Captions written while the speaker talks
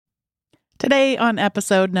Today on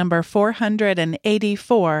episode number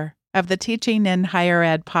 484 of the Teaching in Higher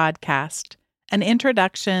Ed podcast, an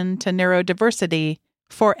introduction to neurodiversity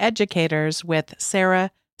for educators with Sarah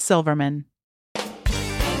Silverman.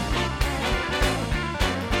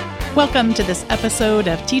 Welcome to this episode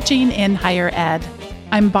of Teaching in Higher Ed.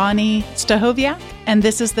 I'm Bonnie Stahoviak, and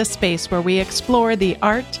this is the space where we explore the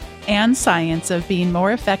art and science of being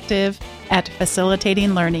more effective at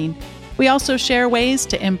facilitating learning. We also share ways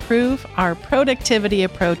to improve our productivity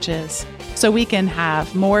approaches so we can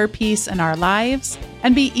have more peace in our lives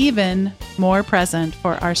and be even more present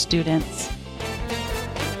for our students.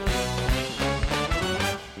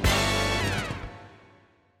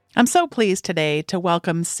 I'm so pleased today to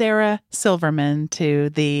welcome Sarah Silverman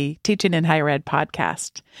to the Teaching in Higher Ed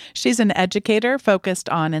podcast. She's an educator focused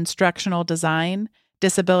on instructional design,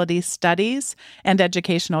 disability studies, and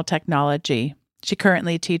educational technology. She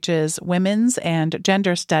currently teaches women's and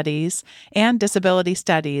gender studies and disability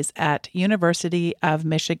studies at University of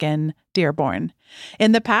Michigan, Dearborn.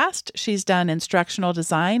 In the past, she's done instructional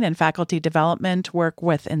design and faculty development work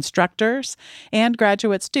with instructors and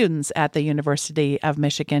graduate students at the University of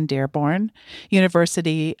Michigan, Dearborn,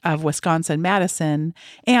 University of Wisconsin-Madison,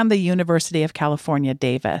 and the University of California,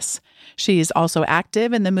 Davis. She's also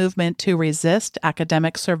active in the movement to resist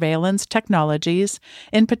academic surveillance technologies,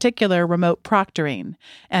 in particular remote proctoring,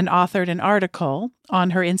 and authored an article on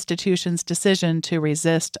her institution's decision to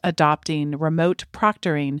resist adopting remote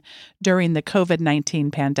proctoring during the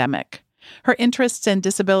COVID-19 pandemic. Her interests in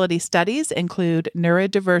disability studies include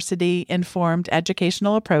neurodiversity-informed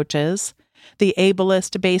educational approaches, the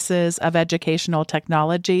ableist bases of educational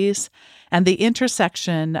technologies, and the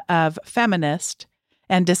intersection of feminist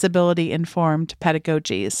and disability-informed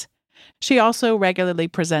pedagogies. She also regularly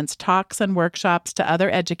presents talks and workshops to other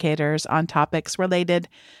educators on topics related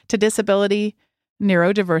to disability,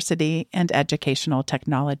 neurodiversity, and educational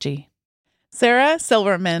technology. Sarah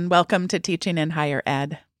Silverman, welcome to Teaching in Higher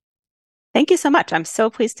Ed. Thank you so much. I'm so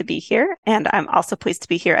pleased to be here, and I'm also pleased to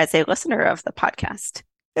be here as a listener of the podcast.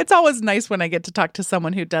 It's always nice when I get to talk to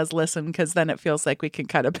someone who does listen, because then it feels like we can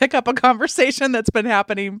kind of pick up a conversation that's been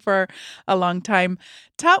happening for a long time.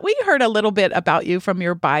 We heard a little bit about you from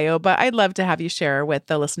your bio, but I'd love to have you share with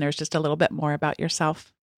the listeners just a little bit more about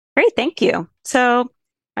yourself. Great, thank you. So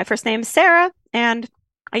my first name is Sarah, and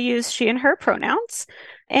I use she and her pronouns.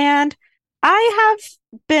 And I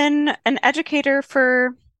have been an educator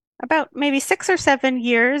for about maybe 6 or 7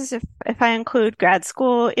 years, if I include grad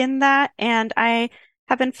school in that. And I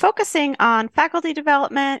have been focusing on faculty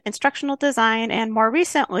development, instructional design, and more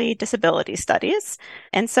recently, disability studies.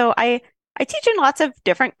 And so I teach in lots of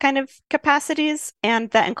different kind of capacities, and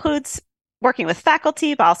that includes working with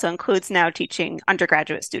faculty, but also includes now teaching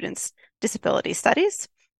undergraduate students disability studies.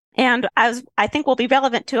 And as I think will be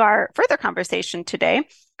relevant to our further conversation today,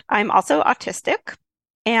 I'm also autistic.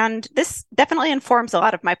 And this definitely informs a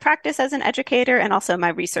lot of my practice as an educator and also my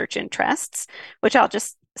research interests, which I'll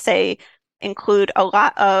just say include a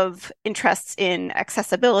lot of interests in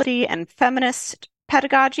accessibility and feminist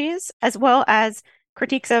pedagogies, as well as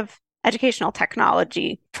critiques of educational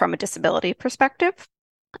technology from a disability perspective.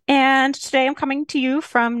 And today I'm coming to you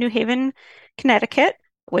from New Haven, Connecticut,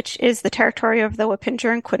 which is the territory of the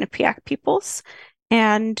Wappinger and Quinnipiac peoples.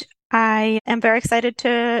 And I am very excited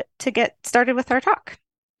to get started with our talk.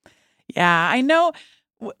 Yeah, I know.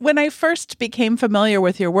 When I first became familiar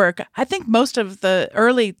with your work, I think most of the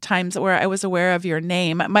early times where I was aware of your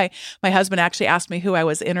name, my husband actually asked me who I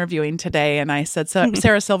was interviewing today, and I said,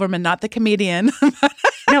 Sarah Silverman, not the comedian.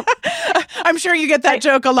 Nope. I'm sure you get that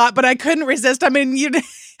joke a lot, but I couldn't resist. I mean, you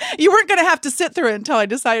weren't going to have to sit through it until I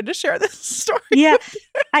decided to share this story. Yeah,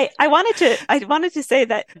 I wanted to say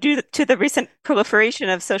that due to the recent proliferation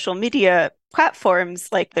of social media platforms,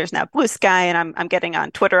 like there's now Blue Sky, and I'm getting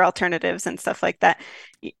on Twitter alternatives and stuff like that.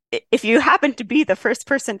 If you happen to be the first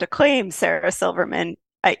person to claim Sarah Silverman,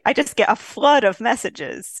 I just get a flood of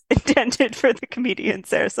messages intended for the comedian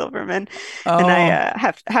Sarah Silverman, and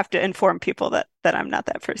I have to inform people that I'm not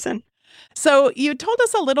that person. So you told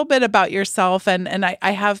us a little bit about yourself, and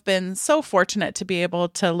I have been so fortunate to be able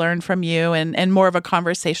to learn from you and more of a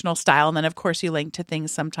conversational style. And then, of course, you link to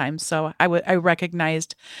things sometimes. So I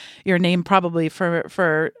recognized your name probably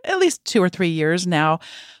for at least 2 or 3 years now.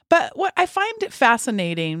 But what I find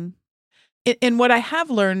fascinating in what I have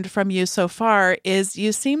learned from you so far is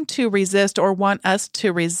you seem to resist or want us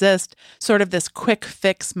to resist sort of this quick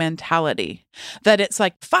fix mentality, that it's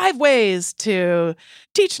like 5 ways to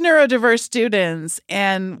teach neurodiverse students.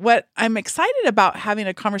 And what I'm excited about having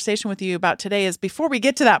a conversation with you about today is before we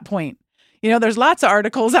get to that point, There's lots of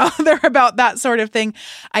articles out there about that sort of thing.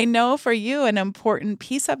 I know for you, an important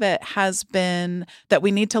piece of it has been that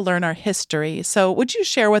we need to learn our history. So would you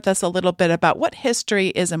share with us a little bit about what history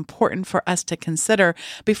is important for us to consider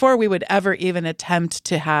before we would ever even attempt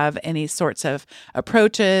to have any sorts of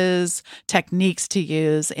approaches, techniques to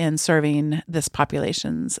use in serving this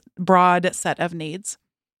population's broad set of needs?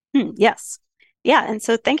 Yes. Yeah. And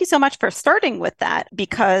so thank you so much for starting with that,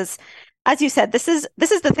 because as you said, this is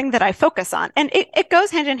the thing that I focus on. And it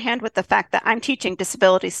goes hand in hand with the fact that I'm teaching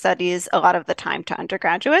disability studies a lot of the time to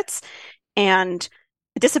undergraduates. And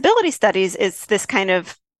disability studies is this kind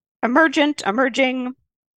of emerging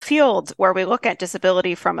field where we look at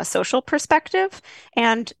disability from a social perspective.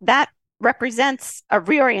 And that represents a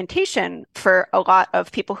reorientation for a lot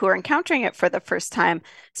of people who are encountering it for the first time,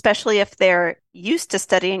 especially if they're used to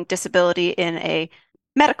studying disability in a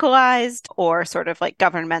medicalized or sort of like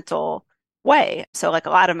governmental way. So like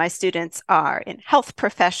a lot of my students are in health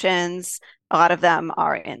professions, a lot of them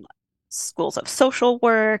are in schools of social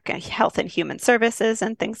work and health and human services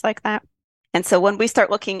and things like that. And so when we start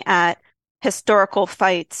looking at historical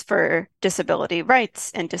fights for disability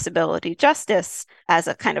rights and disability justice as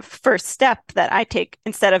a kind of first step that I take,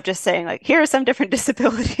 instead of just saying like, here are some different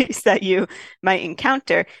disabilities that you might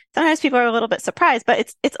encounter, sometimes people are a little bit surprised, but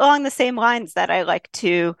it's along the same lines that I like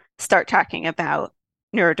to start talking about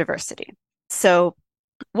neurodiversity. So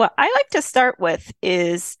what I like to start with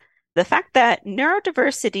is the fact that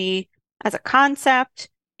neurodiversity as a concept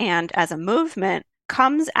and as a movement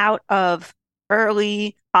comes out of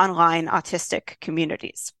early online autistic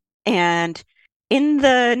communities. And in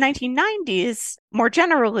the 1990s, more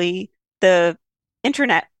generally, the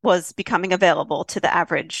internet was becoming available to the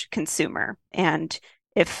average consumer. And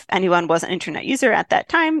if anyone was an internet user at that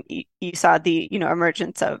time, you saw the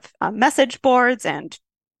emergence of message boards and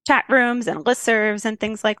chat rooms and listservs and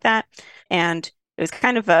things like that. And it was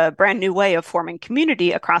kind of a brand new way of forming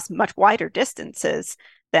community across much wider distances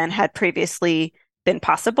than had previously been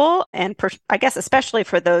possible. And I guess especially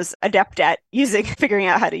for those adept at figuring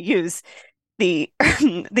out how to use the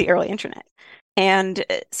the early internet. And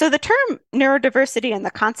so the term neurodiversity and the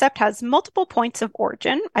concept has multiple points of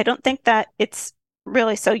origin. I don't think that it's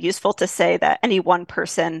really so useful to say that any one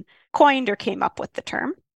person coined or came up with the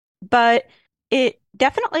term, but it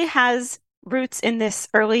definitely has roots in this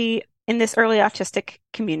early autistic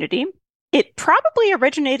community. It probably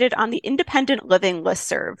originated on the Independent Living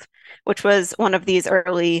listserv, which was one of these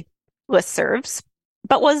early listservs,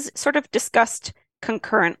 but was sort of discussed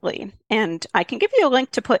concurrently. And I can give you a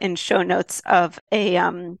link to put in show notes of a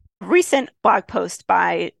recent blog post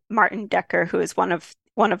by Martin Decker, who is one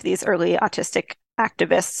of these early autistic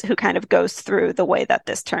activists who kind of goes through the way that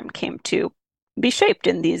this term came to be shaped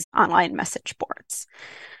in these online message boards.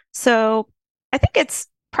 So I think it's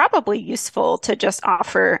probably useful to just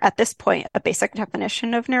offer at this point a basic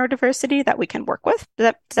definition of neurodiversity that we can work with.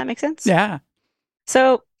 Does that make sense? Yeah.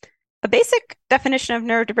 So a basic definition of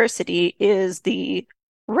neurodiversity is the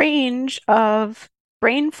range of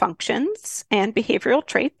brain functions and behavioral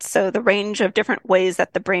traits. So the range of different ways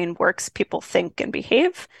that the brain works, people think and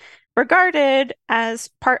behave, regarded as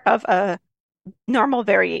part of a normal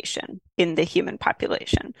variation in the human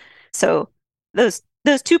population. So those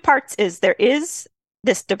two parts is there is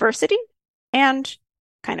this diversity, and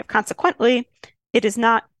kind of consequently, it is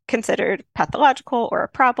not considered pathological or a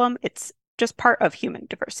problem. It's just part of human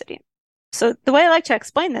diversity. So the way I like to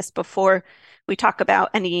explain this before we talk about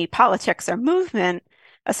any politics or movement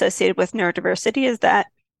associated with neurodiversity is that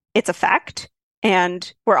it's a fact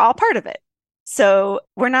and we're all part of it. So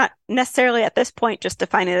we're not necessarily at this point just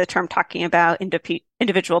defining the term talking about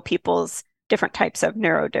individual people's different types of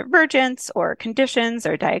neurodivergence or conditions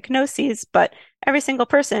or diagnoses, but every single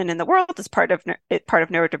person in the world is part of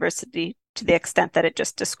neurodiversity to the extent that it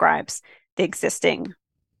just describes the existing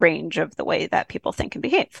range of the way that people think and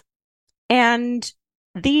behave. And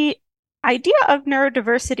the idea of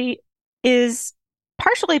neurodiversity is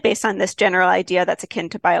partially based on this general idea that's akin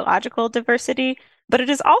to biological diversity, but it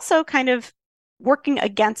is also kind of working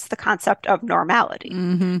against the concept of normality.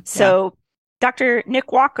 Mm-hmm. So Dr.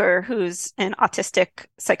 Nick Walker, who's an autistic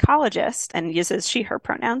psychologist and uses she, her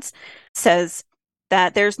pronouns, says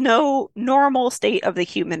that there's no normal state of the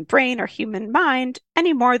human brain or human mind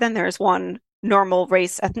any more than there's one normal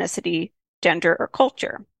race, ethnicity, gender, or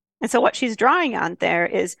culture. And so what she's drawing on there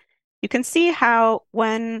is you can see how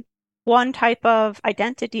when one type of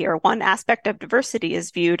identity or one aspect of diversity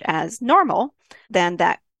is viewed as normal, then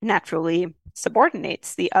that naturally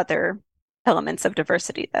subordinates the other elements of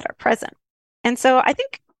diversity that are present. And so I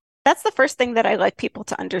think that's the first thing that I like people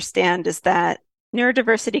to understand is that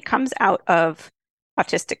neurodiversity comes out of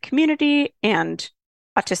autistic community and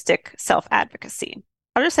autistic self-advocacy.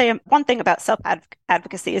 I'll just say one thing about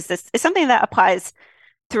self-advocacy is this is something that applies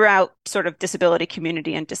throughout sort of disability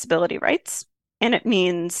community and disability rights. And it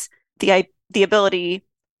means the ability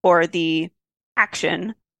or the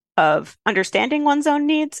action of understanding one's own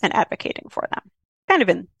needs and advocating for them. Kind of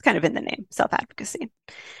in the name, self-advocacy.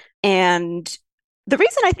 And the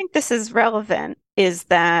reason I think this is relevant is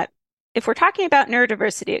that if we're talking about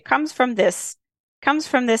neurodiversity, it comes from this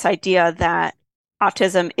idea that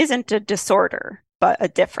autism isn't a disorder, but a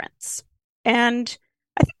difference. And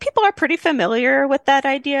I think people are pretty familiar with that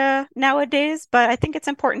idea nowadays, but I think it's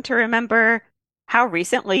important to remember how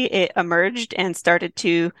recently it emerged and started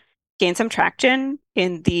to gain some traction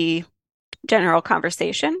in the general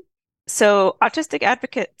conversation. So, autistic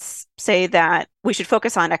advocates say that we should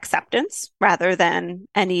focus on acceptance rather than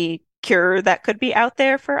any cure that could be out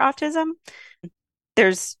there for autism.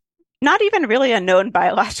 There's not even really a known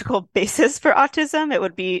biological basis for autism. It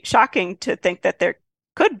would be shocking to think that there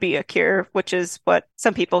could be a cure, which is what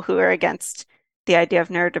some people who are against the idea of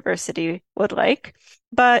neurodiversity would like.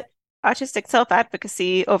 But autistic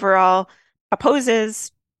self-advocacy overall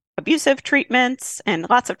opposes abusive treatments and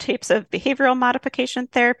lots of types of behavioral modification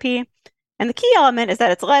therapy. And the key element is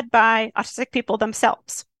that it's led by autistic people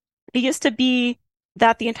themselves. It used to be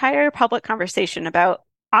that the entire public conversation about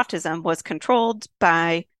autism was controlled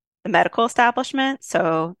by the medical establishment,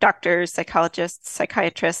 so doctors, psychologists,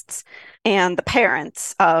 psychiatrists, and the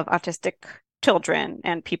parents of autistic children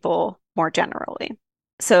and people more generally.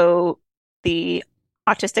 So the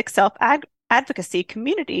autistic self-advocacy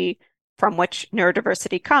community from which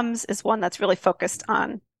neurodiversity comes is one that's really focused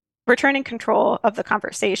on returning control of the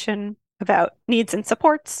conversation about needs and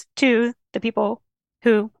supports to the people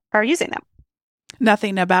who are using them.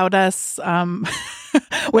 Nothing about us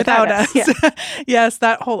without us. Yeah. Yes,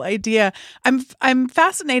 that whole idea. I'm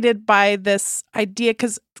fascinated by this idea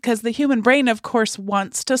because the human brain, of course,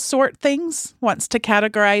 wants to sort things, wants to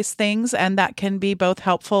categorize things, and that can be both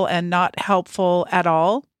helpful and not helpful at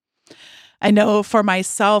all. I know for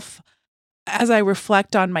myself, as I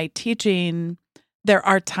reflect on my teaching, there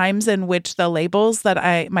are times in which the labels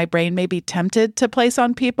that my brain may be tempted to place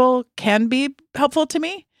on people can be helpful to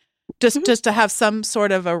me. Just to have some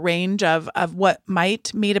sort of a range of what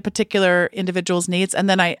might meet a particular individual's needs. And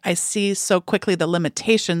then I see so quickly the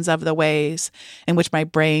limitations of the ways in which my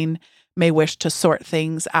brain may wish to sort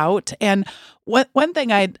things out. And one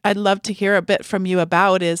thing I'd love to hear a bit from you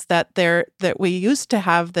about is that we used to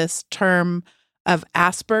have this term of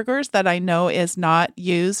Asperger's that I know is not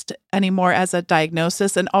used anymore as a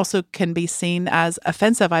diagnosis and also can be seen as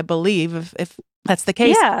offensive, I believe, if that's the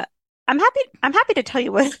case. Yeah. I'm happy to tell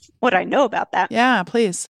you what I know about that. Yeah,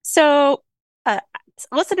 please. So,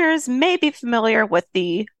 listeners may be familiar with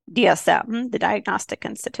the DSM, the Diagnostic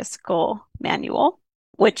and Statistical Manual,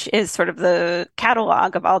 which is sort of the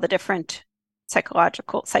catalog of all the different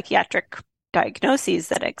psychiatric diagnoses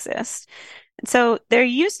that exist. And so there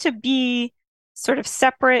used to be sort of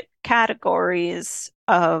separate categories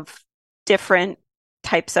of different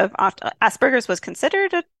types of Asperger's was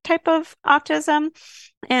considered a type of autism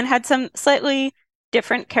and had some slightly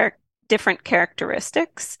different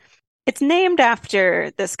characteristics. It's named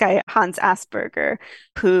after this guy, Hans Asperger,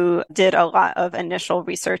 who did a lot of initial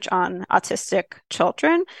research on autistic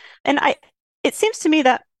children. And it seems to me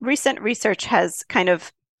that recent research has kind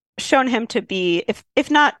of shown him to be, if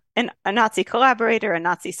not a Nazi collaborator, a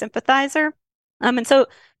Nazi sympathizer. And so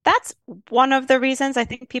that's one of the reasons I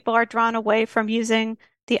think people are drawn away from using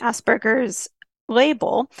the Asperger's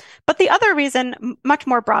label. But the other reason, much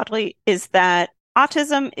more broadly, is that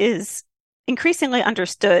autism is increasingly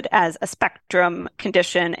understood as a spectrum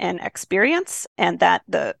condition and experience, and that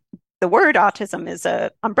the word autism is an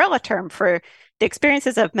umbrella term for the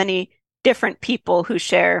experiences of many different people who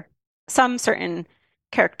share some certain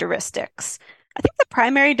characteristics. I think the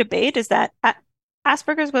primary debate is that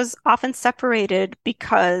Asperger's was often separated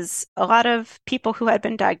because a lot of people who had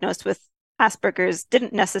been diagnosed with Asperger's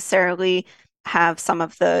didn't necessarily have some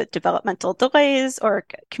of the developmental delays or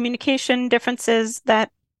communication differences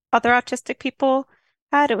that other autistic people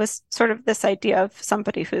had. It was sort of this idea of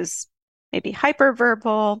somebody who's maybe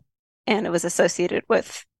hyperverbal, and it was associated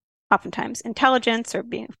with oftentimes intelligence or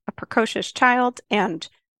being a precocious child. And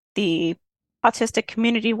the autistic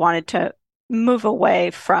community wanted to move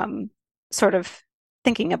away from sort of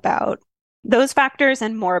thinking about those factors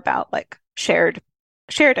and more about like shared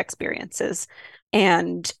experiences.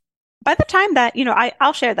 And by the time that,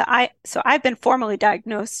 I'll share that I've been formally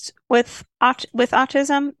diagnosed with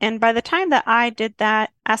autism. And by the time that I did that,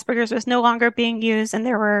 Asperger's was no longer being used. And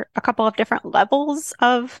there were a couple of different levels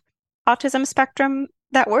of autism spectrum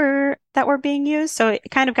that were being used. So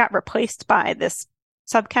it kind of got replaced by this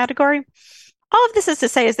subcategory. All of this is to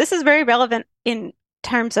say is this is very relevant in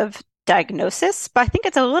terms of diagnosis, but I think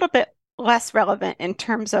it's a little bit less relevant in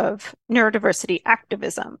terms of neurodiversity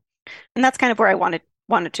activism. And that's kind of where I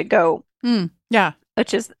wanted to go. Yeah.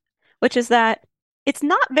 Which is that it's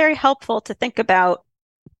not very helpful to think about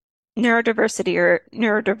neurodiversity or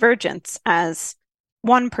neurodivergence as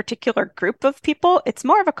one particular group of people. It's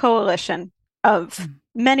more of a coalition of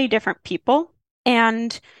many different people.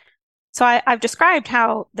 And so I've described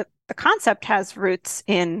how the concept has roots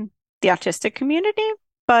in the autistic community,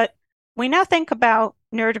 but we now think about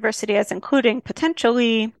neurodiversity as including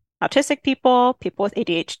potentially autistic people, people with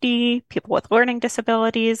ADHD, people with learning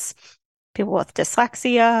disabilities, people with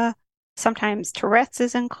dyslexia, sometimes Tourette's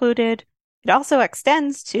is included. It also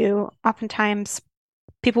extends to oftentimes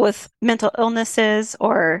people with mental illnesses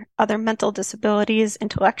or other mental disabilities,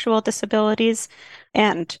 intellectual disabilities.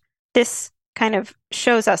 And this kind of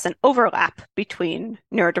shows us an overlap between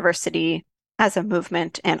neurodiversity as a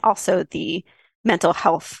movement and also the mental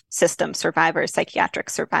health system survivors, psychiatric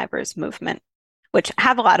survivors movement, which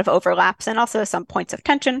have a lot of overlaps and also some points of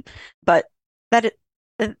tension. But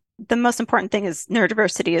the most important thing is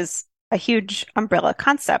neurodiversity is a huge umbrella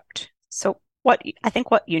concept. So what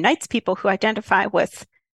unites people who identify with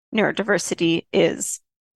neurodiversity is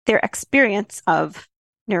their experience of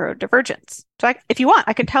neurodivergence. So if you want,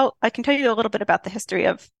 I can tell you a little bit about the history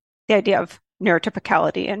of the idea of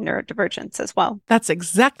neurotypicality and neurodivergence as well. That's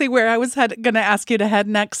exactly where I was going to ask you to head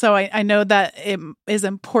next. So I know that it is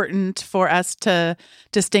important for us to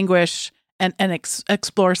distinguish and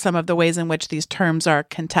explore some of the ways in which these terms are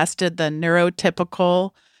contested, the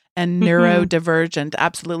neurotypical and neurodivergent.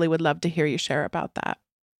 Absolutely would love to hear you share about that.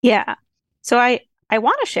 Yeah. So I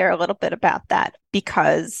want to share a little bit about that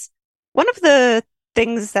because one of the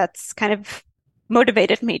things that's kind of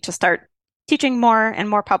motivated me to start teaching more and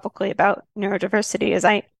more publicly about neurodiversity is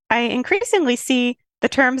I increasingly see the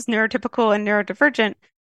terms neurotypical and neurodivergent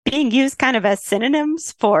being used kind of as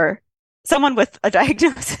synonyms for someone with a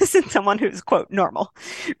diagnosis and someone who's, quote, normal,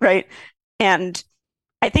 right? And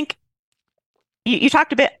I think you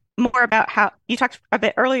talked a bit more about how you talked a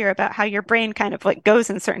bit earlier about how your brain kind of like goes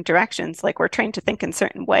in certain directions, like we're trained to think in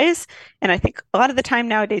certain ways. And I think a lot of the time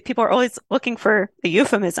nowadays, people are always looking for a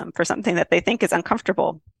euphemism for something that they think is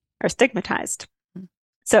uncomfortable or stigmatized.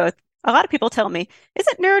 So a lot of people tell me,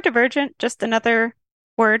 isn't neurodivergent just another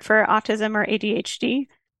word for autism or ADHD?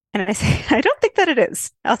 And I say, I don't think that it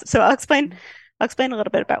is. So I'll explain a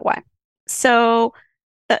little bit about why. So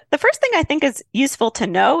the first thing I think is useful to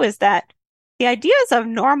know is that the ideas of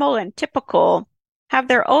normal and typical have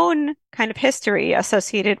their own kind of history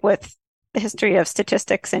associated with the history of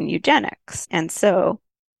statistics and eugenics. And so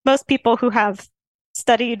most people who have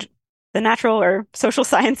studied the natural or social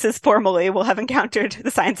sciences formally will have encountered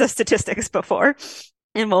the science of statistics before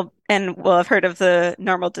and will have heard of the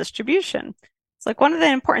normal distribution. It's like one of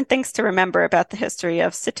the important things to remember about the history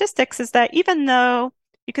of statistics is that even though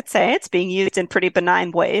you could say it's being used in pretty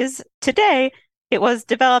benign ways, today it was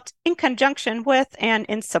developed in conjunction with and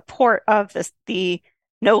in support of the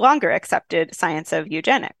no longer accepted science of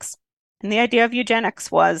eugenics. And the idea of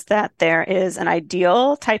eugenics was that there is an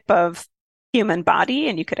ideal type of human body,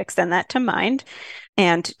 and you could extend that to mind,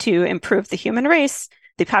 and to improve the human race,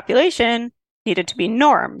 the population needed to be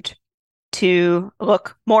normed to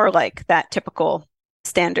look more like that typical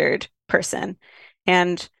standard person.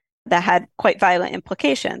 And that had quite violent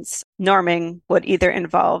implications. Norming would either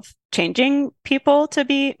involve changing people to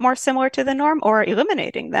be more similar to the norm or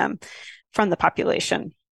eliminating them from the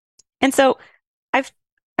population. And so I've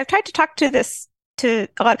tried to talk to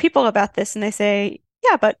a lot of people about this, and they say,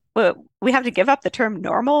 yeah, but we have to give up the term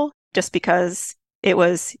normal just because it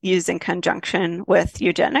was used in conjunction with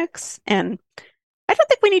eugenics. And I don't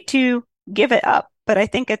think we need to give it up, but I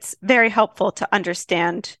think it's very helpful to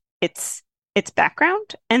understand its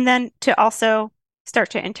background and then to also start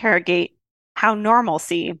to interrogate how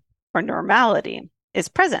normalcy or normality is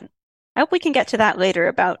present. I hope we can get to that later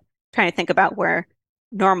about trying to think about where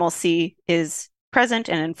normalcy is present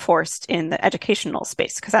and enforced in the educational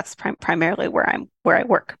space, because that's primarily where I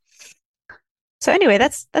work. So anyway,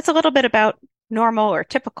 that's a little bit about normal or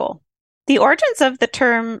typical. The origins of the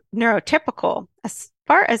term neurotypical, as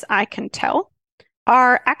far as I can tell,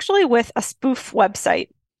 are actually with a spoof website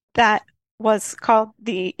that was called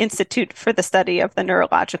the Institute for the Study of the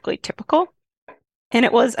Neurologically Typical. And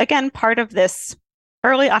it was, again, part of this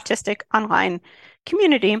early autistic online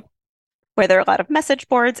community where there are a lot of message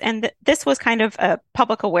boards. And this was kind of a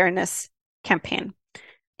public awareness campaign.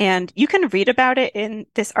 And you can read about it in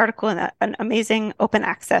this article in an amazing open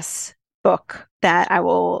access book that I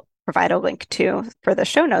will provide a link to for the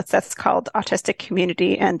show notes that's called Autistic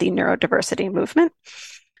Community and the Neurodiversity Movement.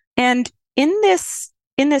 And in this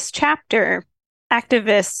chapter,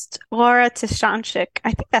 activist Laura Tiskanchik,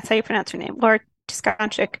 I think that's how you pronounce her name, Laura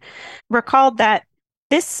Tiskanchik, recalled that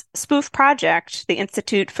this spoof project, the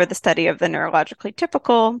Institute for the Study of the Neurologically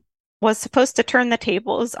Typical, was supposed to turn the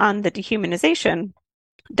tables on the dehumanization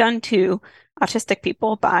done to autistic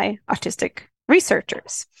people by autistic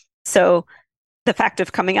researchers. So the fact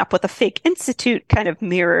of coming up with a fake institute kind of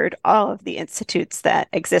mirrored all of the institutes that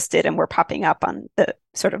existed and were popping up on the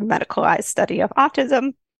sort of medicalized study of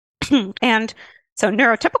autism. And so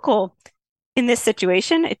neurotypical in this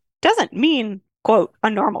situation, it doesn't mean, quote, a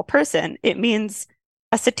normal person. It means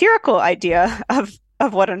a satirical idea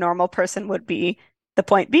of what a normal person would be. The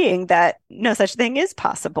point being that no such thing is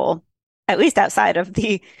possible, at least outside of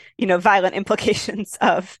the, violent implications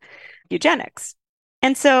of eugenics.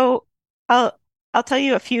 And so I'll tell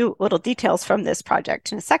you a few little details from this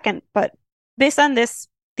project in a second, but based on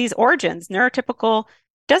these origins, neurotypical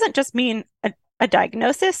doesn't just mean a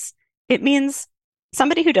diagnosis. It means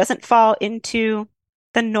somebody who doesn't fall into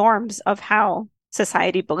the norms of how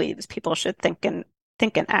society believes people should think and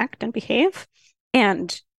act and behave.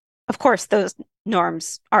 And of course, those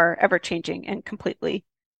norms are ever changing and completely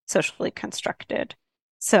socially constructed.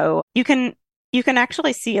 So you can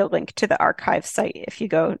actually see a link to the archive site if you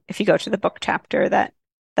go to the book chapter that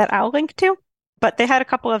I'll link to. But they had a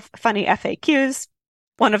couple of funny FAQs.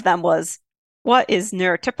 One of them was, what is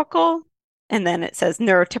neurotypical? And then it says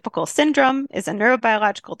neurotypical syndrome is a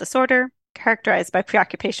neurobiological disorder characterized by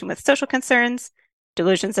preoccupation with social concerns,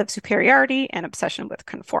 delusions of superiority, and obsession with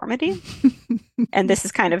conformity. And this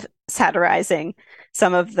is kind of satirizing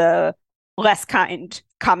some of the less kind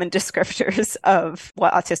common descriptors of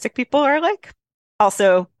what autistic people are like.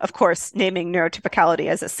 Also, of course, naming neurotypicality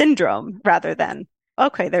as a syndrome rather than,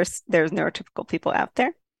 okay, there's neurotypical people out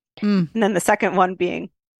there. And then the second one being,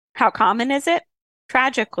 how common is it?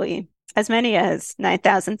 Tragically, as many as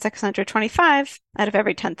 9,625 out of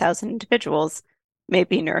every 10,000 individuals may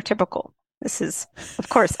be neurotypical. This is, of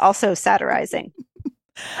course, also satirizing.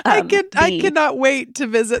 I cannot wait to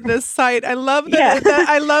visit this site. I love that.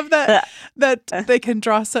 I love that they can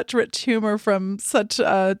draw such rich humor from such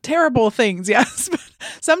terrible things. Yes,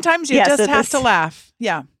 sometimes you just have to laugh.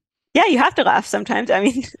 Yeah, you have to laugh sometimes. I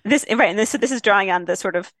mean, this is drawing on the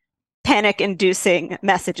sort of panic-inducing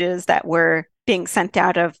messages that were being sent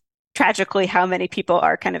out of tragically how many people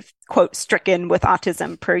are kind of, quote, stricken with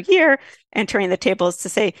autism per year, and turning the tables to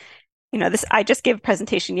say, I just gave a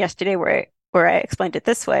presentation yesterday where I explained it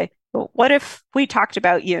this way. Well, what if we talked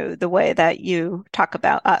about you the way that you talk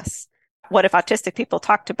about us? What if autistic people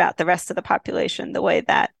talked about the rest of the population the way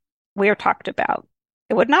that we're talked about?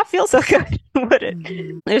 It would not feel so good, would it?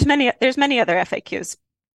 Mm-hmm. There's many other FAQs.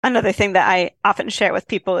 Another thing that I often share with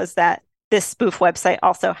people is that this spoof website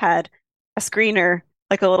also had a screener,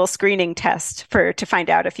 like a little screening test to find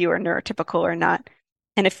out if you are neurotypical or not.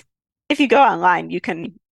 And if you go online, you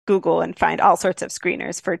can Google and find all sorts of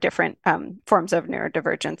screeners for different forms of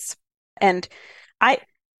neurodivergence. And like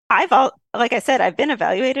I said, I've been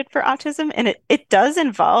evaluated for autism, and it does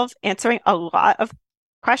involve answering a lot of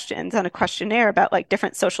questions on a questionnaire about like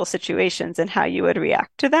different social situations and how you would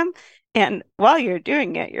react to them. And while you're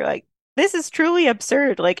doing it, you're like, this is truly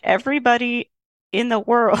absurd. Like everybody in the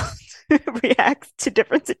world reacts to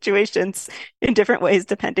different situations in different ways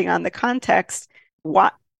depending on the context.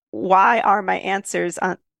 Why are my answers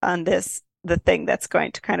on this the thing that's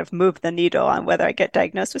going to kind of move the needle on whether I get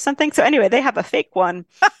diagnosed with something? So anyway, they have a fake one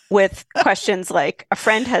with questions like, a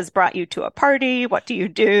friend has brought you to a party. What do you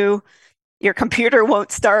do? Your computer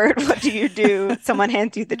won't start. What do you do? Someone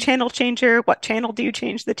hands you the channel changer. What channel do you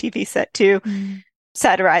change the TV set to?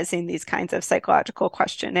 Satirizing these kinds of psychological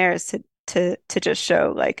questionnaires to just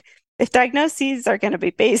show, like, if diagnoses are going to be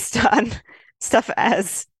based on stuff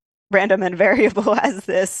as random and variable as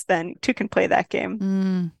this, then two can play that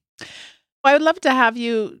game. Well, I would love to have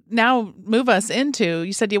you now move us into,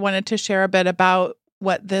 you said you wanted to share a bit about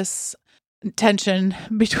what this tension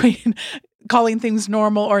between calling things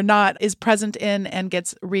normal or not is present in and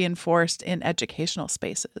gets reinforced in educational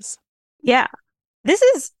spaces. Yeah. This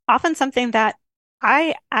is often something that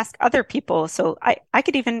I ask other people. So I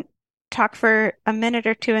could even talk for a minute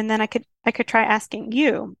or two, and then I could try asking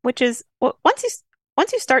you, which is, well, once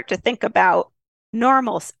you start to think about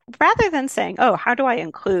normal, rather than saying, oh, how do I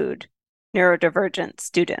include neurodivergent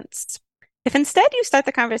students? If instead you start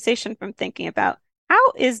the conversation from thinking about, how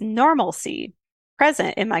is normalcy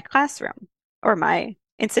present in my classroom or my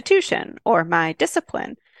institution or my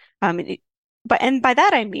discipline? And by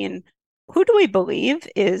that I mean, who do we believe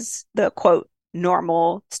is the quote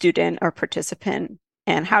normal student or participant,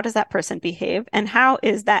 and how does that person behave, and how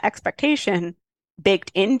is that expectation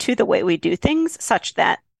baked into the way we do things such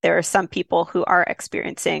that there are some people who are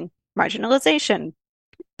experiencing marginalization,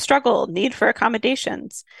 struggle, need for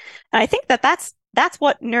accommodations. And I think that that's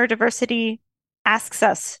what neurodiversity asks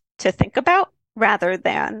us to think about rather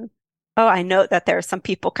than, oh, I know that there are some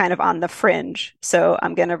people kind of on the fringe, so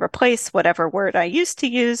I'm going to replace whatever word I used to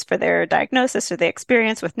use for their diagnosis or the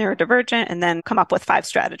experience with neurodivergent, and then come up with 5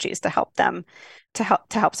 strategies to help them, to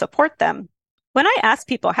help support them. When I ask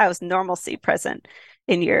people how is normalcy present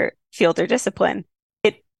in your field or discipline,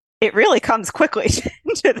 it really comes quickly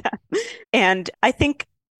to them. And I think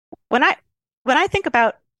when I think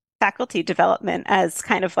about faculty development as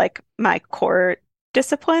kind of like my core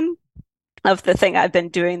discipline of the thing I've been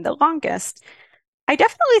doing the longest, I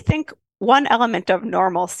definitely think one element of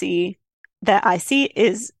normalcy that I see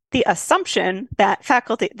is the assumption that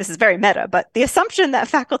faculty, this is very meta, but the assumption that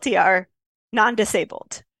faculty are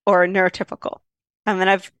non-disabled or neurotypical. And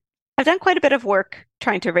I've done quite a bit of work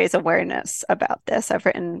trying to raise awareness about this. I've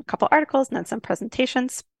written a couple articles and then some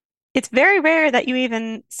presentations. It's very rare that you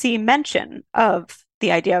even see mention of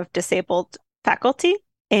the idea of disabled faculty,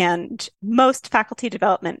 and most faculty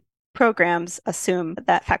development programs assume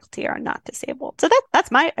that faculty are not disabled. So that's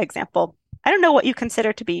my example. I don't know what you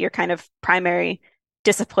consider to be your kind of primary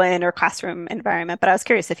discipline or classroom environment, but I was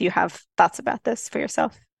curious if you have thoughts about this for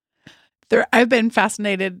yourself. I've been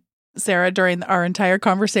fascinated, Sarah, during our entire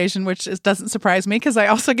conversation, which doesn't surprise me because I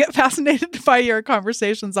also get fascinated by your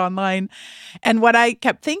conversations online. And what I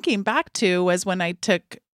kept thinking back to was when I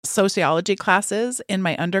took sociology classes in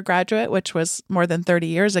my undergraduate, which was more than 30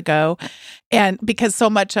 years ago. And because so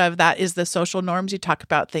much of that is the social norms, you talk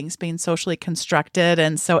about things being socially constructed.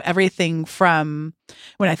 And so everything from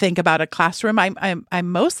when I think about a classroom, I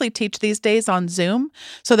mostly teach these days on Zoom.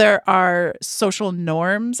 So there are social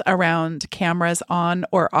norms around cameras on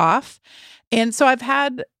or off. And so I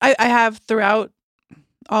have throughout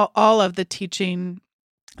all of the teaching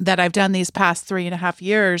that I've done these past 3.5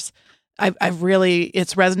 years, I've really,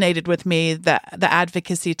 it's resonated with me that the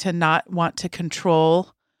advocacy to not want to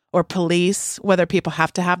control or police whether people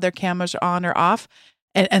have to have their cameras on or off.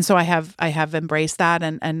 And so I have embraced that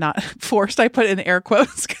and not forced. I put in air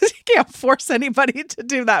quotes because you can't force anybody to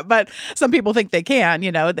do that. But some people think they can,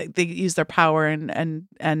 they use their power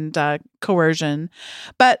and coercion.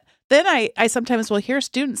 But then I sometimes will hear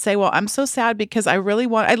students say, well, I'm so sad because I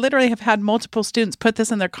literally have had multiple students put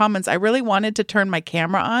this in their comments. I really wanted to turn my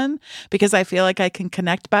camera on because I feel like I can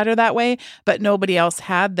connect better that way, but nobody else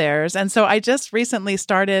had theirs. And so I just recently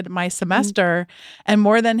started my semester, and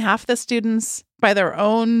more than half the students by their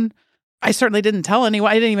own, I certainly didn't tell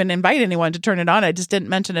anyone. I didn't even invite anyone to turn it on. I just didn't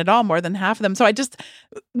mention it all, more than half of them. So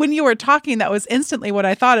when you were talking, that was instantly what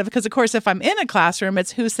I thought of, because of course, if I'm in a classroom,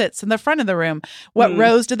 it's who sits in the front of the room. What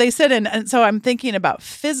rows do they sit in? And so I'm thinking about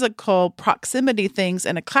physical proximity things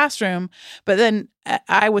in a classroom. But then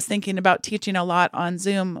I was thinking about teaching a lot on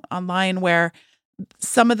Zoom online, where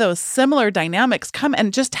some of those similar dynamics come,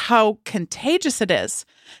 and just how contagious it is.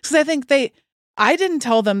 Because I think I didn't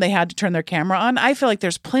tell them they had to turn their camera on. I feel like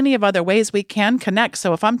there's plenty of other ways we can connect.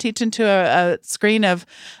 So if I'm teaching to a screen of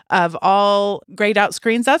all grayed out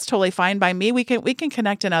screens, that's totally fine by me. We can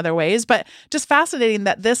connect in other ways. But just fascinating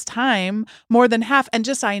that this time more than half, and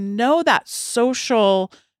just I know that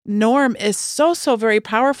social norm is so very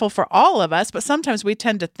powerful for all of us, but sometimes we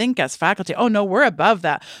tend to think as faculty, oh no, we're above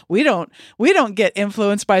that. We don't get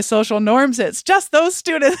influenced by social norms. It's just those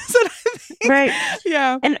students. Right.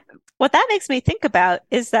 Yeah. And what that makes me think about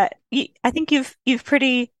is that I think you've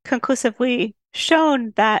pretty conclusively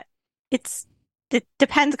shown that it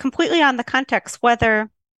depends completely on the context whether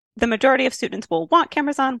the majority of students will want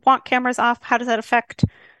cameras on, want cameras off. How does that affect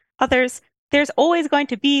others? There's always going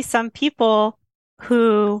to be some people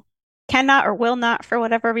who cannot or will not, for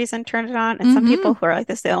whatever reason, turn it on, and some people who are like,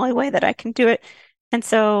 this is the only way that I can do it. And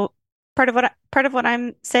so part of what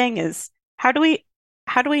I'm saying is, how do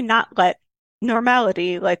we not let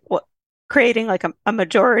normality, like what creating like a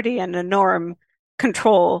majority and a norm,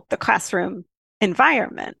 control the classroom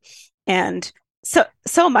environment? And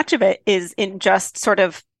so much of it is in just sort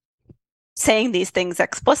of saying these things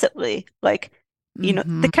explicitly, like,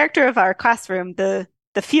 the character of our classroom, the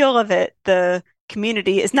feel of it, the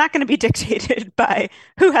community is not going to be dictated by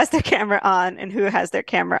who has their camera on and who has their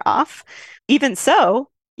camera off. Even so,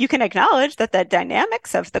 you can acknowledge that the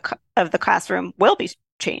dynamics of the classroom will be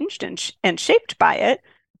changed and shaped by it,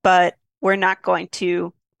 but we're not going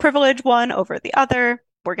to privilege one over the other.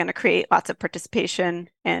 We're going to create lots of participation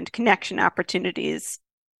and connection opportunities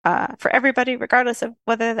for everybody, regardless of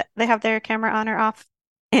whether they have their camera on or off.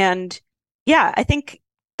 And yeah, I think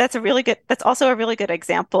that's also a really good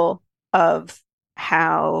example of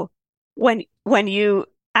how when you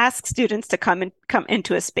ask students to come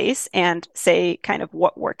into a space and say kind of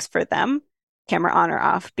what works for them, camera on or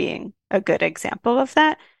off being a good example of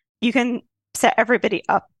that, you can set everybody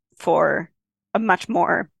up for a much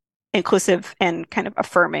more inclusive and kind of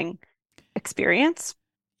affirming experience.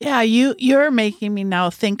 Yeah, you're making me now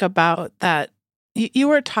think about that. You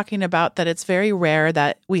were talking about that it's very rare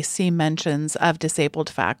that we see mentions of disabled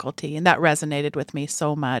faculty, and that resonated with me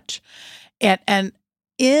so much. And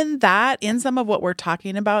in some of what we're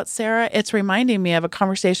talking about, Sarah, it's reminding me of a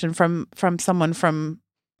conversation from someone from,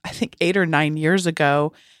 I think, 8 or 9 years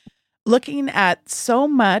ago, looking at so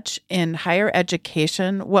much in higher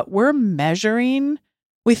education, what we're measuring.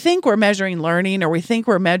 We think we're measuring learning, or we think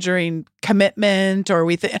we're measuring commitment, or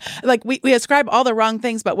we ascribe all the wrong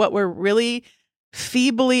things, but what we're really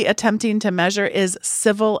feebly attempting to measure is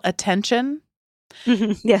civil attention.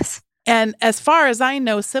 Yes. And as far as I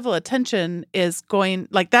know, civil attention is going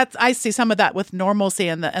like that. I see some of that with normalcy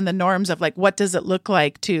and the norms of like, what does it look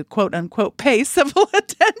like to quote unquote pay civil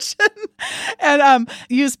attention? And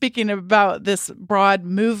you speaking about this broad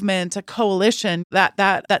movement, a coalition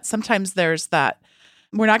that sometimes there's that.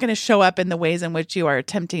 We're not going to show up in the ways in which you are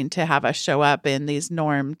attempting to have us show up in these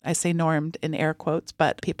normed. I say normed in air quotes,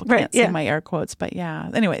 but people can't see my air quotes. But yeah,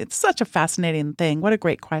 anyway, it's such a fascinating thing. What a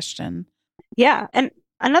great question. Yeah, and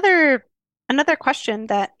another question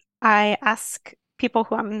that I ask people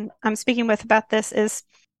who I'm speaking with about this is,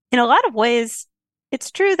 in a lot of ways,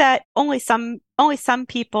 it's true that only some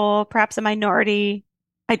people, perhaps a minority,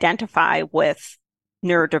 identify with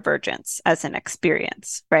neurodivergence as an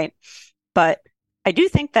experience, right? But I do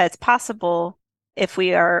think that it's possible, if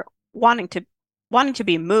we are wanting to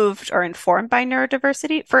be moved or informed by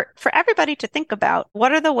neurodiversity, for everybody to think about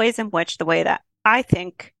what are the ways in which the way that I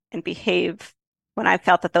think and behave when I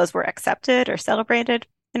felt that those were accepted or celebrated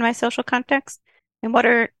in my social context, and what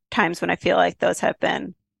are times when I feel like those have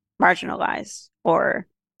been marginalized or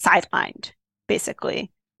sidelined,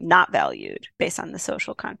 basically not valued based on the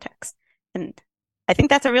social context. And I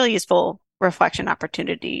think that's a really useful reflection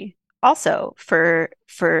opportunity also for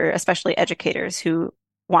especially educators who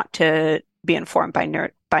want to be informed by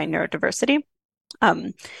neurodiversity.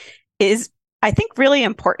 Is, I think, really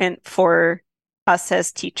important for us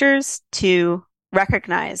as teachers to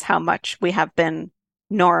recognize how much we have been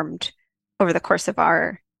normed over the course of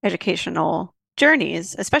our educational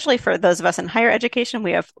journeys, especially for those of us in higher education.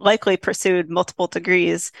 We have likely pursued multiple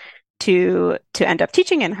degrees to end up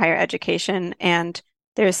teaching in higher education, and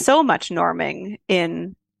there's so much norming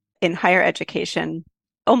in higher education,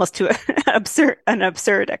 almost to an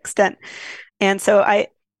absurd extent. And so I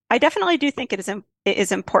definitely do think it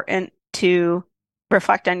is important to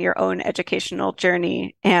reflect on your own educational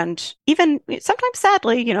journey, and even sometimes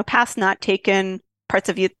sadly, paths not taken, parts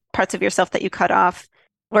of yourself that you cut off,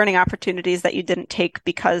 learning opportunities that you didn't take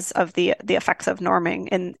because of the effects of norming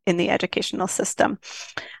in the educational system.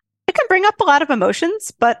 It can bring up a lot of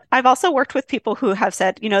emotions, but I've also worked with people who have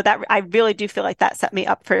said, that I really do feel like that set me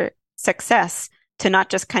up for success, to not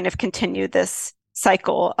just kind of continue this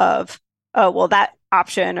cycle of, oh, well, that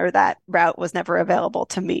option or that route was never available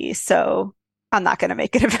to me, so I'm not going to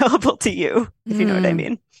make it available to you, if you know what I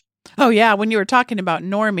mean. Oh, yeah. When you were talking about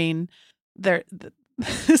norming,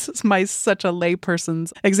 this is such a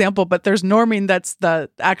layperson's example, but there's norming that's the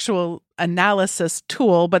actual analysis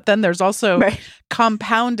tool, but then there's also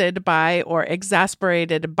compounded by or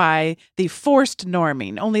exasperated by the forced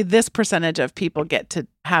norming. Only this percentage of people get to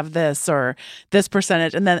have this, or this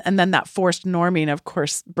percentage, and then that forced norming, of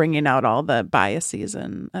course, bringing out all the biases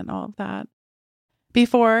and all of that.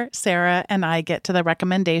 Before Sarah and I get to the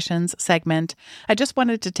recommendations segment, I just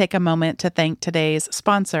wanted to take a moment to thank today's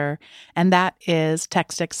sponsor, and that is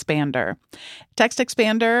TextExpander.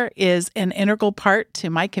 TextExpander is an integral part to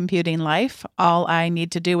my computing life. All I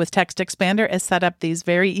need to do with TextExpander is set up these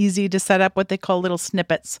very easy to set up what they call little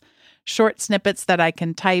snippets, short snippets that I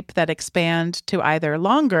can type that expand to either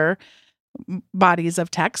longer bodies of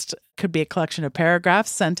text. Could be a collection of paragraphs,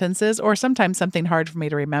 sentences, or sometimes something hard for me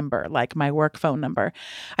to remember, like my work phone number.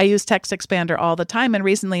 I use TextExpander all the time, and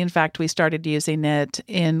recently, in fact, we started using it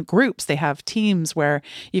in groups. They have teams where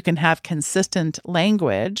you can have consistent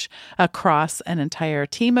language across an entire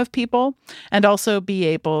team of people, and also be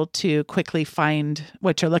able to quickly find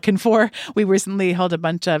what you're looking for. We recently held a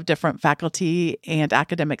bunch of different faculty and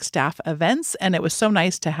academic staff events, and it was so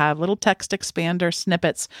nice to have little TextExpander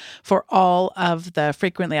snippets for all of the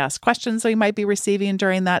frequently asked questions questions we might be receiving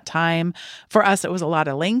during that time. For us, it was a lot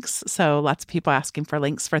of links. So lots of people asking for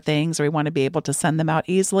links for things, or we want to be able to send them out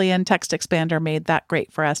easily. And Text Expander made that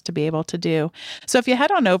great for us to be able to do. So if you head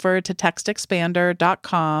on over to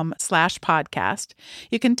textexpander.com/podcast,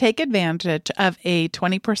 you can take advantage of a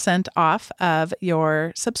 20% off of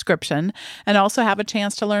your subscription and also have a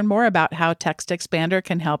chance to learn more about how Text Expander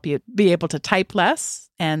can help you be able to type less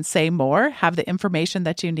and say more, have the information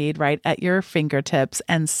that you need right at your fingertips,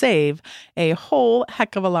 and save a whole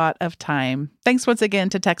heck of a lot of time. Thanks once again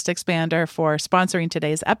to Text Expander for sponsoring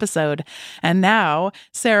today's episode. And now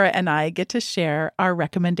Sarah and I get to share our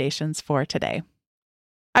recommendations for today.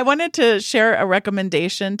 I wanted to share a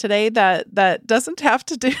recommendation today that doesn't have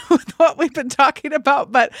to do with what we've been talking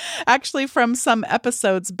about, but actually from some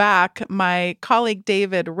episodes back, my colleague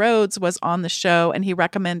David Rhodes was on the show and he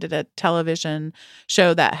recommended a television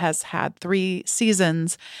show that has had 3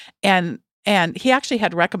 seasons. And he actually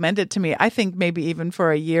had recommended to me, I think maybe even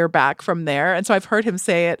for a year back from there. And so I've heard him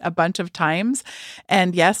say it a bunch of times.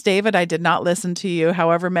 And yes, David, I did not listen to you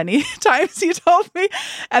however many times you told me,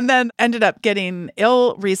 and then ended up getting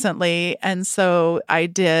ill recently. And so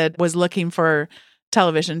was looking for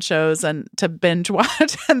television shows and to binge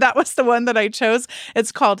watch. And that was the one that I chose.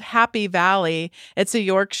 It's called Happy Valley. It's a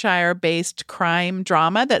Yorkshire-based crime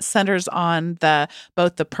drama that centers on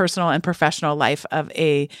both the personal and professional life of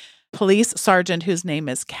a police sergeant whose name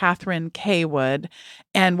is Catherine Kaywood.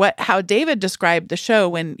 And how David described the show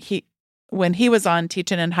when he was on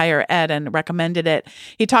Teaching in Higher Ed and recommended it,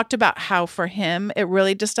 he talked about how for him, it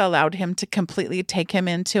really just allowed him to completely take him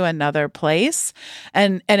into another place.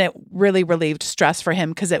 And it really relieved stress for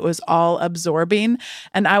him because it was all absorbing.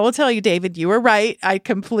 And I will tell you, David, you were right. I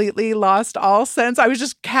completely lost all sense. I was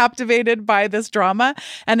just captivated by this drama.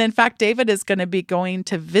 And in fact, David is going to be going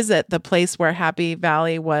to visit the place where Happy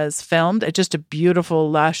Valley was filmed. It's just a beautiful,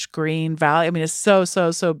 lush green valley. I mean, it's so,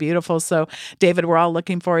 so, so beautiful. So David, we're all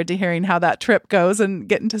looking forward to hearing how that trip goes and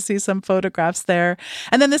getting to see some photographs there.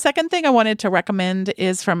 And then the second thing I wanted to recommend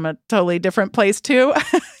is from a totally different place too.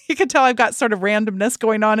 You can tell I've got sort of randomness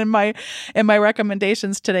going on in my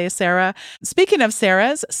recommendations today, Sarah. Speaking of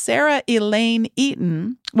Sarah's, Sarah Elaine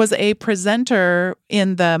Eaton was a presenter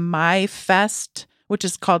in the My Fest, which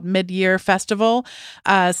is called Mid-Year Festival,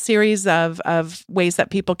 a series of ways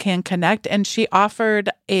that people can connect. And she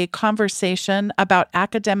offered a conversation about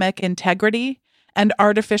academic integrity and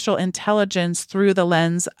artificial intelligence through the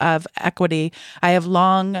lens of equity. I have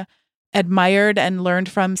long admired and learned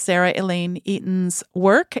from Sarah Elaine Eaton's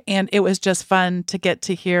work, and it was just fun to get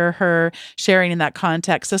to hear her sharing in that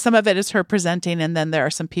context. So some of it is her presenting, and then there are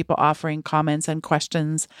some people offering comments and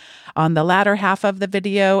questions on the latter half of the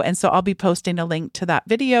video. And so I'll be posting a link to that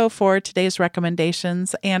video for today's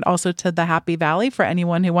recommendations and also to the Happy Valley for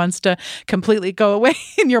anyone who wants to completely go away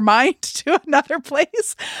in your mind to another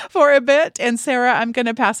place for a bit. And Sarah, I'm going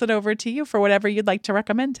to pass it over to you for whatever you'd like to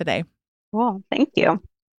recommend today. Well, thank you.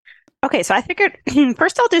 Okay, so I figured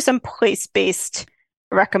first I'll do some place-based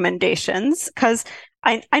recommendations because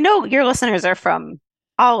I know your listeners are from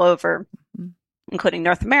all over, including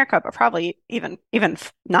North America, but probably even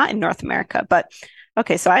not in North America. But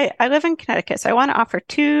okay, so I live in Connecticut, so I want to offer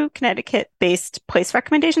 2 Connecticut-based place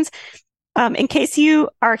recommendations in case you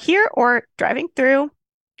are here or driving through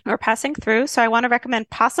or passing through. So I want to recommend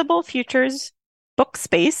Possible Futures Book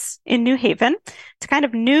Space in New Haven. It's a kind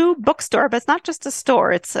of new bookstore, but it's not just a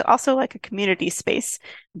store. It's also like a community space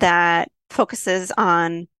that focuses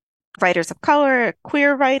on writers of color,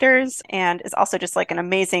 queer writers, and is also just like an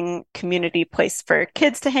amazing community place for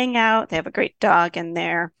kids to hang out. They have a great dog in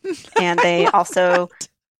there. And they also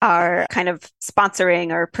are kind of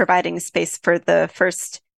sponsoring or providing space for the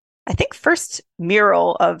first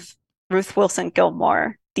mural of Ruth Wilson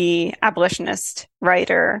Gilmore, the abolitionist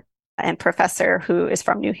writer and professor who is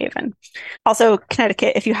from New Haven. Also,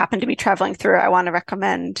 Connecticut, if you happen to be traveling through, I want to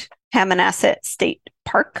recommend Hammonasset State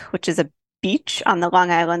Park, which is a beach on the Long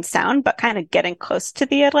Island Sound, but kind of getting close to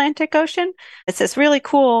the Atlantic Ocean. It's this really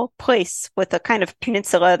cool place with a kind of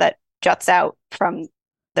peninsula that juts out from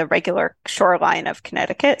the regular shoreline of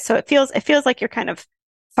Connecticut. So it feels like you're kind of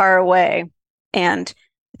far away. And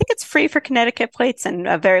I think it's free for Connecticut plates and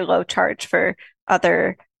a very low charge for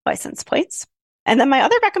other license plates. And then my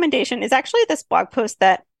other recommendation is actually this blog post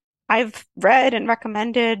that I've read and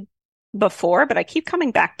recommended before, but I keep coming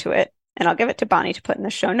back to it. And I'll give it to Bonnie to put in the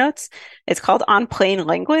show notes. It's called On Plain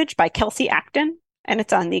Language by Kelsey Acton, and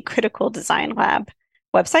it's on the Critical Design Lab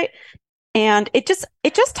website. And it just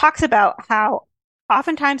talks about how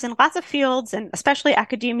oftentimes in lots of fields, and especially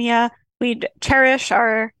academia, we cherish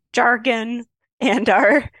our jargon and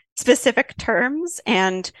our specific terms.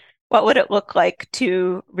 And what would it look like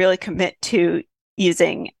to really commit to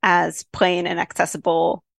using as plain and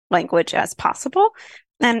accessible language as possible?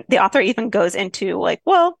 And the author even goes into like,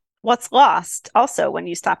 well, what's lost also when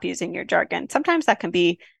you stop using your jargon? Sometimes that can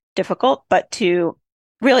be difficult, but to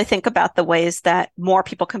really think about the ways that more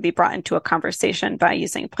people can be brought into a conversation by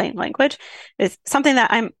using plain language is something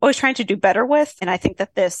that I'm always trying to do better with. And I think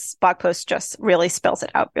that this blog post just really spells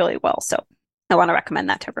it out really well. So I want to recommend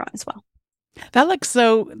that to everyone as well.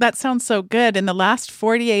 That sounds so good. In the last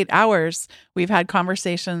 48 hours, we've had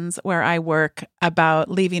conversations where I work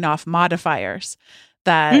about leaving off modifiers.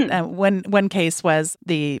 That one case was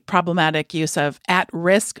the problematic use of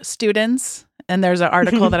at-risk students. And there's an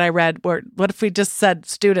article that I read where, what if we just said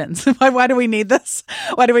students? Why do we need this?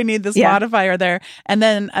 Why do we need this modifier there? And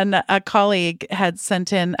then a colleague had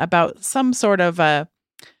sent in about some sort of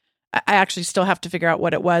I actually still have to figure out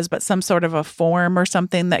what it was, but some sort of a form or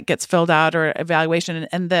something that gets filled out or evaluation.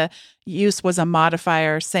 And the use was a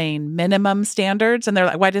modifier saying minimum standards. And they're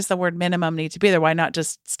like, why does the word minimum need to be there? Why not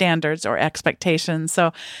just standards or expectations?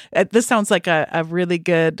 So this sounds like a really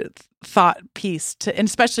good thought piece and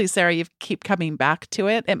especially Sarah, you keep coming back to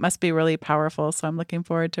it. It must be really powerful. So I'm looking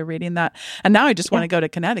forward to reading that. And now I just want to go to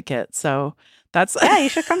Connecticut. So that's you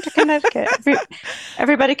should come to Connecticut.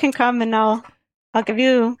 Everybody can come and I'll give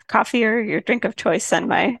you coffee or your drink of choice on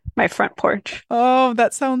my front porch. Oh,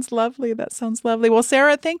 that sounds lovely. That sounds lovely. Well,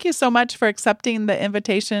 Sarah, thank you so much for accepting the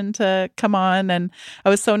invitation to come on. And it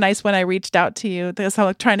was so nice when I reached out to you because I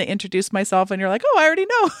was trying to introduce myself and you're like, oh, I already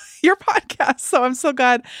know your podcast. So I'm so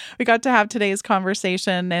glad we got to have today's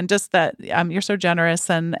conversation and just that you're so generous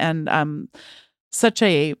and such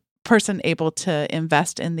a person able to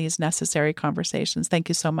invest in these necessary conversations. Thank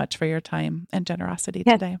you so much for your time and generosity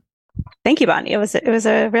today. Thank you, Bonnie. It was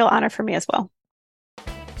a real honor for me as well.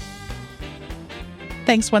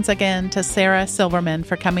 Thanks once again to Sarah Silverman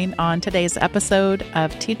for coming on today's episode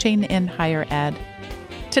of Teaching in Higher Ed.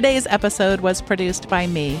 Today's episode was produced by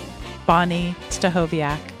me, Bonnie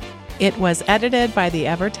Stachowiak. It was edited by the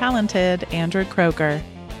ever-talented Andrew Kroger.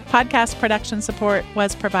 Podcast production support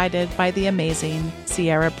was provided by the amazing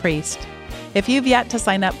Sierra Priest. If you've yet to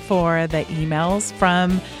sign up for the emails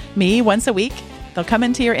from me once a week, they'll come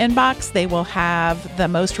into your inbox. They will have the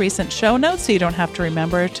most recent show notes, so you don't have to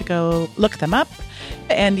remember to go look them up.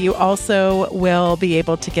 And you also will be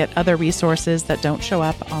able to get other resources that don't show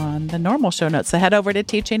up on the normal show notes. So head over to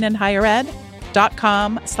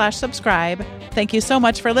teachinginhighered.com/subscribe. Thank you so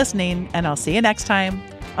much for listening, and I'll see you next time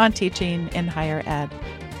on Teaching in Higher Ed.